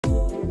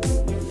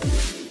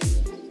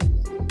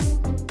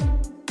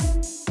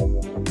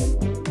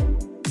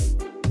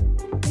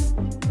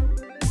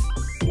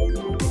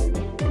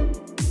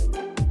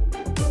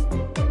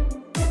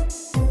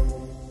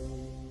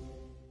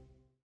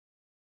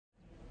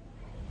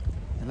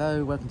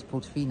Hello, welcome to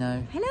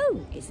Portofino.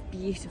 Hello, it's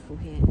beautiful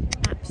here,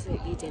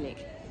 absolutely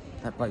idyllic.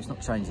 That bloke's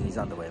not changing his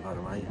underwear, by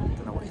the way. I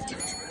don't know what he's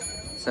doing.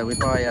 So we're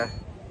by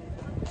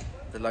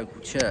the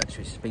local church,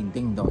 which has been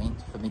ding-donging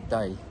for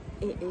midday.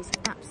 It is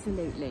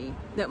absolutely,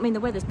 I mean the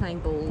weather's playing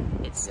ball.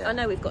 It's I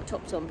know we've got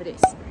tops on, but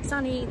it's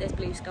sunny, there's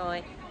blue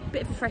sky, a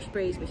bit of a fresh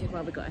breeze, which is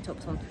why we've got our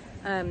tops on.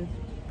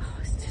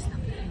 It's just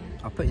lovely.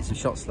 I'll put in some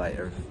shots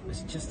later.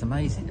 It's just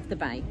amazing. Of the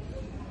bay.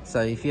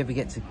 So if you ever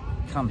get to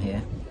come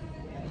here,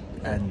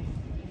 and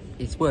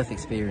it's worth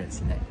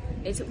experiencing it.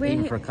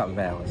 Even for a couple of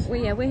hours.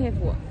 We're here for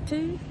what,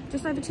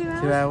 just over 2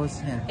 hours? 2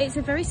 hours, yeah. It's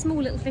a very small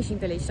little fishing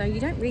village, so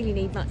you don't really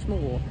need much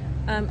more.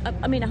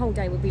 I mean, a whole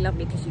day would be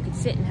lovely because you could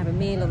sit and have a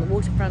meal on the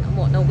waterfront and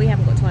whatnot. We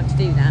haven't got time to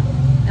do that.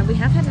 And we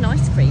have had an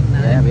ice cream though.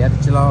 Yeah, we had a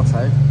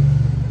gelato.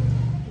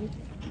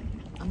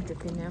 I'm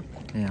dripping now.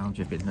 Yeah, I'm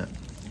dripping, look.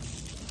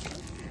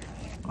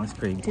 Ice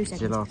cream, 2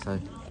 seconds.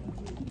 Gelato.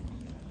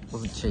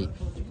 Wasn't cheap.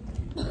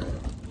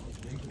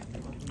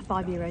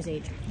 €5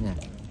 each. Yeah.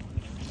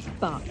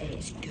 But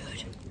it's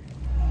good.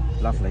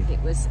 Lovely.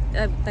 It was,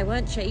 they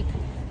weren't cheap,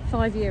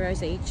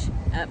 €5 each,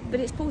 but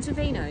it's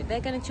Portofino.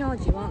 They're going to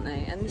charge you, aren't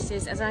they? And this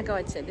is, as our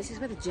guide said, this is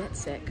where the jet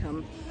set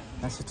come.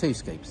 That's for 2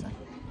 scoops, though.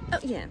 Oh,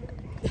 yeah.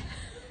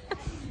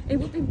 It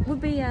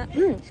would be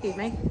excuse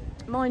me,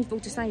 mindful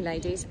to say,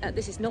 ladies,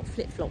 this is not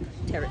flip-flop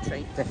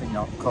territory. Definitely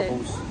not.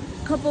 Cobbles.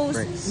 Cobbles,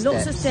 bricks,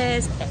 lots of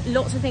stairs,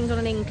 lots of things on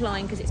an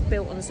incline because it's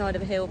built on the side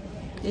of a hill.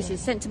 This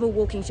is sensible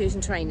walking shoes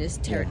and trainers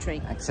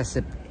territory. Yeah.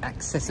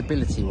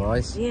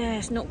 Accessibility-wise. Yeah,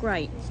 it's not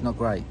great. It's not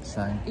great,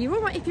 so... You're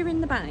all right if you're in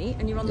the bay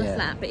and you're on the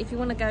flat, but if you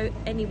want to go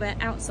anywhere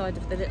outside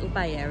of the little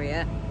bay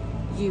area,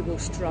 you will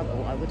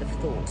struggle, I would have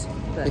thought.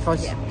 But,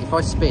 if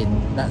I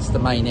spin, that's the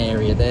main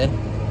area there.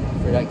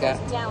 Through that gap.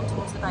 It's down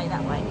towards the bay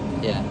that way.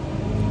 Yeah.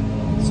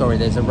 Sorry,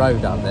 there's a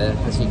road up there,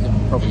 as you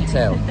can probably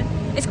tell.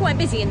 It's quite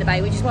busy in the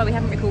bay, which is why we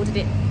haven't recorded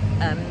it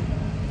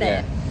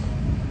there. Yeah.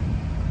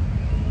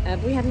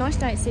 We had a nice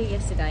day at sea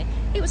yesterday.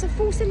 It was a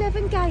force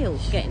 11 gale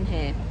getting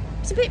here.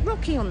 It's a bit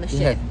rocky on the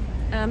ship.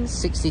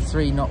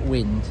 63 knot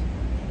wind.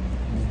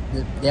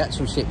 The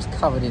actual ship's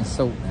covered in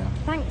salt now.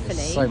 Thankfully.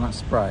 There's so much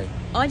spray.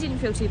 I didn't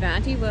feel too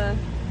bad. You were...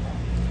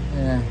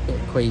 Yeah, a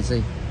bit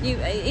queasy.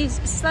 It's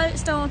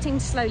starting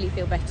to slowly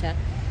feel better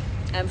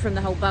from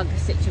the whole bug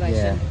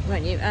situation,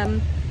 weren't you?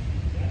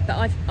 But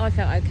I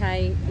felt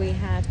okay. We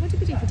had... What did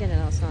we do for dinner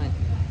last night?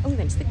 Oh, we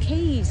went to the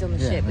Keys on the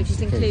ship, which is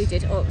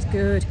included. Oh, it was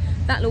good.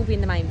 That'll all be in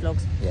the main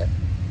vlogs. Yeah.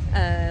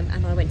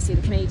 And I went to see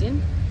the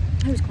comedian,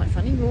 who was quite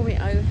funny, Rory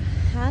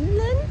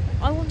O'Hanlon,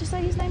 I want to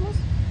say his name was.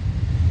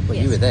 Well,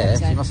 yes, you were there,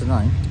 so you must have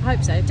known. I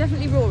hope so.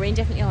 Definitely Rory and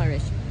definitely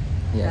Irish.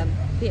 Yeah.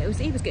 Yeah,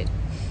 he was good.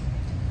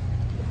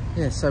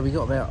 Yeah, so we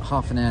got about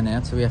half an hour now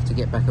till we have to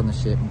get back on the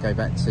ship and go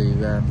back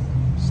to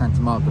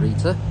Santa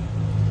Margherita.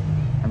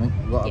 I mean,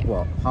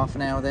 what, half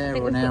an hour there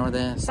or an hour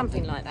there?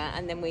 Something like that,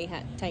 and then we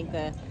had to take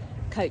the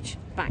coach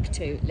back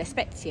to La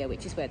Spezia,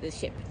 which is where the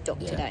ship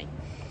docked today.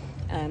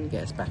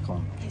 Get us back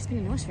on. It's been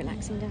a nice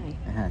relaxing day.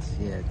 It has,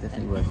 yeah,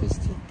 definitely worth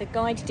visiting. The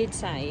guide did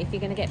say if you're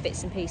going to get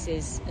bits and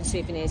pieces and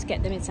souvenirs,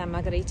 get them in San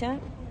Margherita,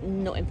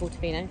 not in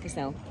Portofino, because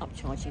they'll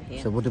upcharge you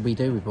here. So what did we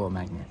do? We bought a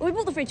magnet. Well, we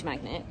bought the fridge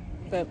magnet,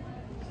 but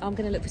I'm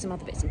going to look for some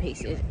other bits and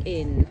pieces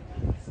in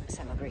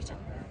San Margherita.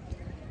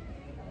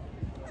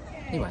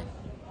 Anyway,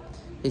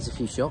 here's a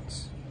few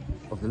shots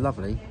of the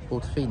lovely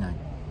Portofino.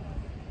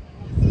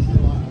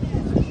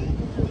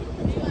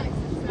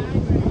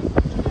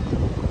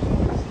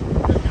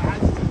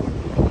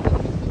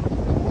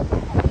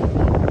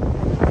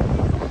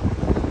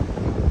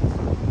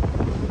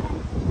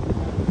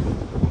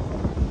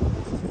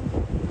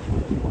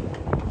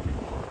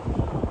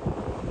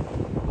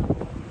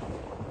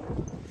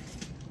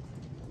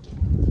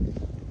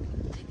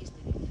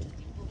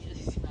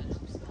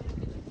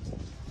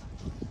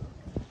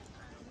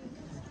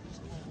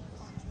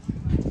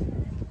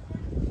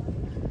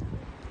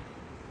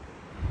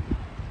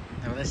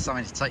 There's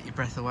something to take your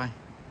breath away.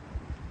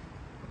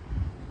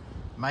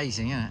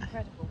 Amazing, isn't it?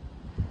 Incredible.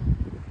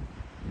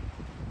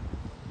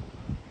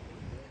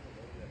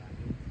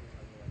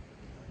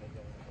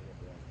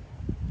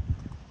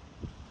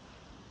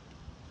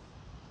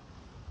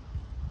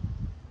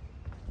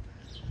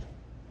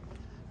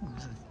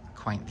 It's a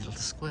quaint little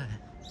square.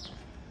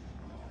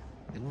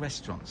 Little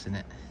restaurants in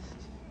it.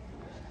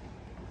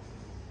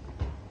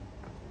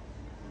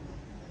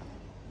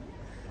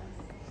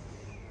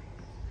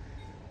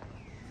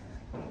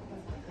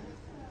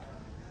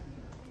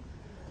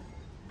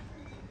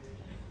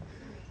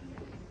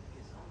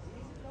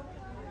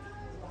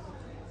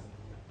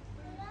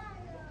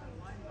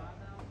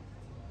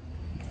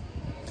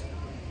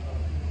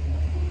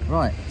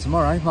 Right,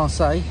 tomorrow,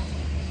 Marseille.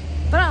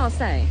 But I'll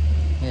say,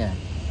 yeah,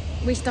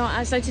 we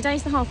start. So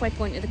today's the halfway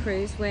point of the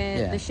cruise,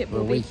 where the ship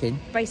will be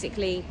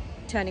basically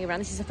turning around.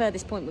 This is the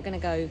furthest point we're going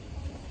to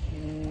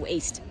go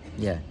east.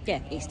 Yeah.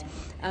 Yeah, east.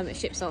 The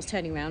ship starts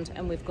turning around,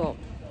 and we've got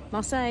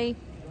Marseille,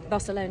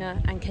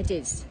 Barcelona, and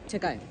Cadiz to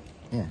go.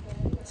 Yeah.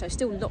 So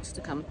still lots to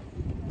come.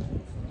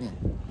 Yeah.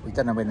 We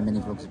don't know when the mini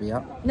vlogs will be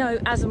up. No,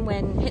 as and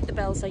when. Hit the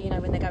bell so you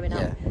know when they're going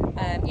up.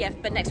 Yeah,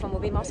 but next one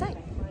will be Marseille.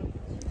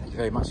 Thank you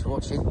very much for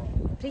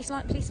watching. Please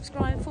like, please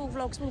subscribe. Full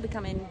vlogs will be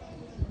coming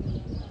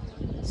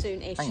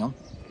soon-ish. Hang on,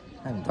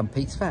 I haven't done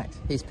Pete's fact.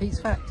 Here's Pete's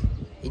fact.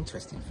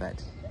 Interesting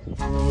fact.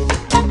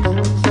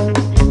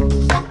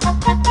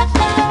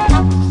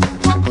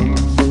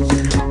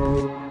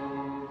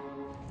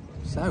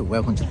 So,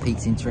 welcome to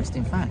Pete's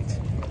interesting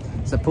fact.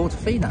 So,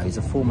 Portofino is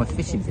a former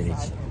fishing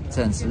village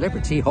turned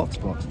celebrity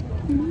hotspot.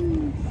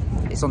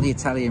 It's on the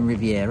Italian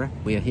Riviera.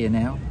 We are here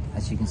now,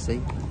 as you can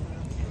see.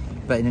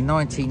 But in the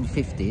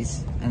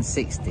 1950s and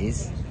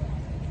 60s,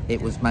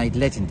 it was made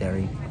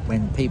legendary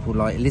when people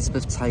like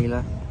Elizabeth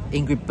Taylor,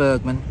 Ingrid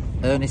Bergman,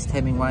 Ernest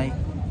Hemingway,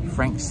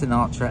 Frank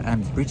Sinatra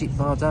and Brigitte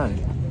Bardot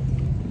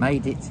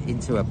made it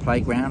into a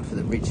playground for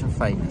the rich and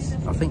famous.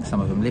 I think some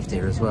of them lived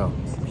here as well.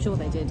 I'm sure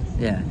they did.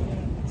 Yeah.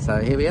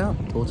 So here we are,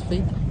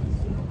 Portofino.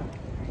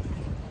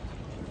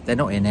 They're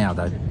not here now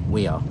though.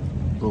 We are.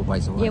 We're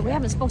always away. Yeah, we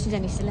haven't spotted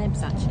any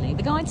celebs actually.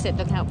 The guide said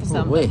look out for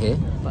some. We're here.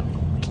 But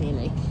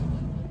clearly.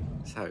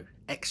 So,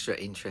 extra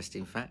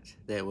interesting fact.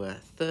 There were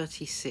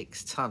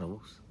 36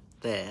 tunnels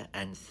there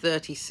and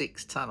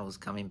 36 tunnels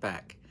coming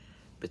back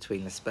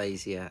between La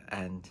Spezia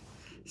and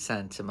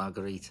Santa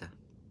Margherita.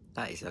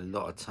 That is a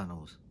lot of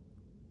tunnels.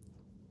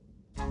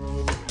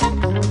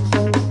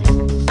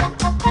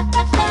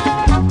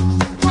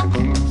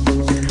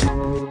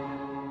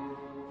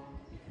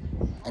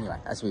 Anyway,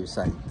 as we were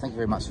saying, thank you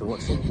very much for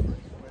watching.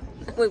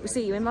 We'll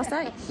see you in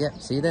Marseille. Yep,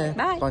 see you there.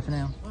 Bye. Bye for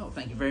now. Well,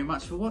 thank you very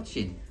much for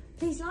watching.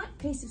 Please like,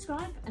 please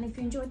subscribe, and if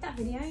you enjoyed that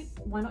video,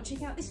 why not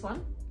check out this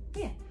one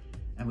here?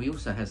 And we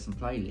also have some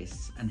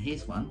playlists, and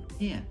here's one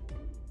here.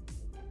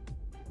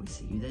 We'll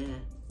see you there.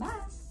 Bye.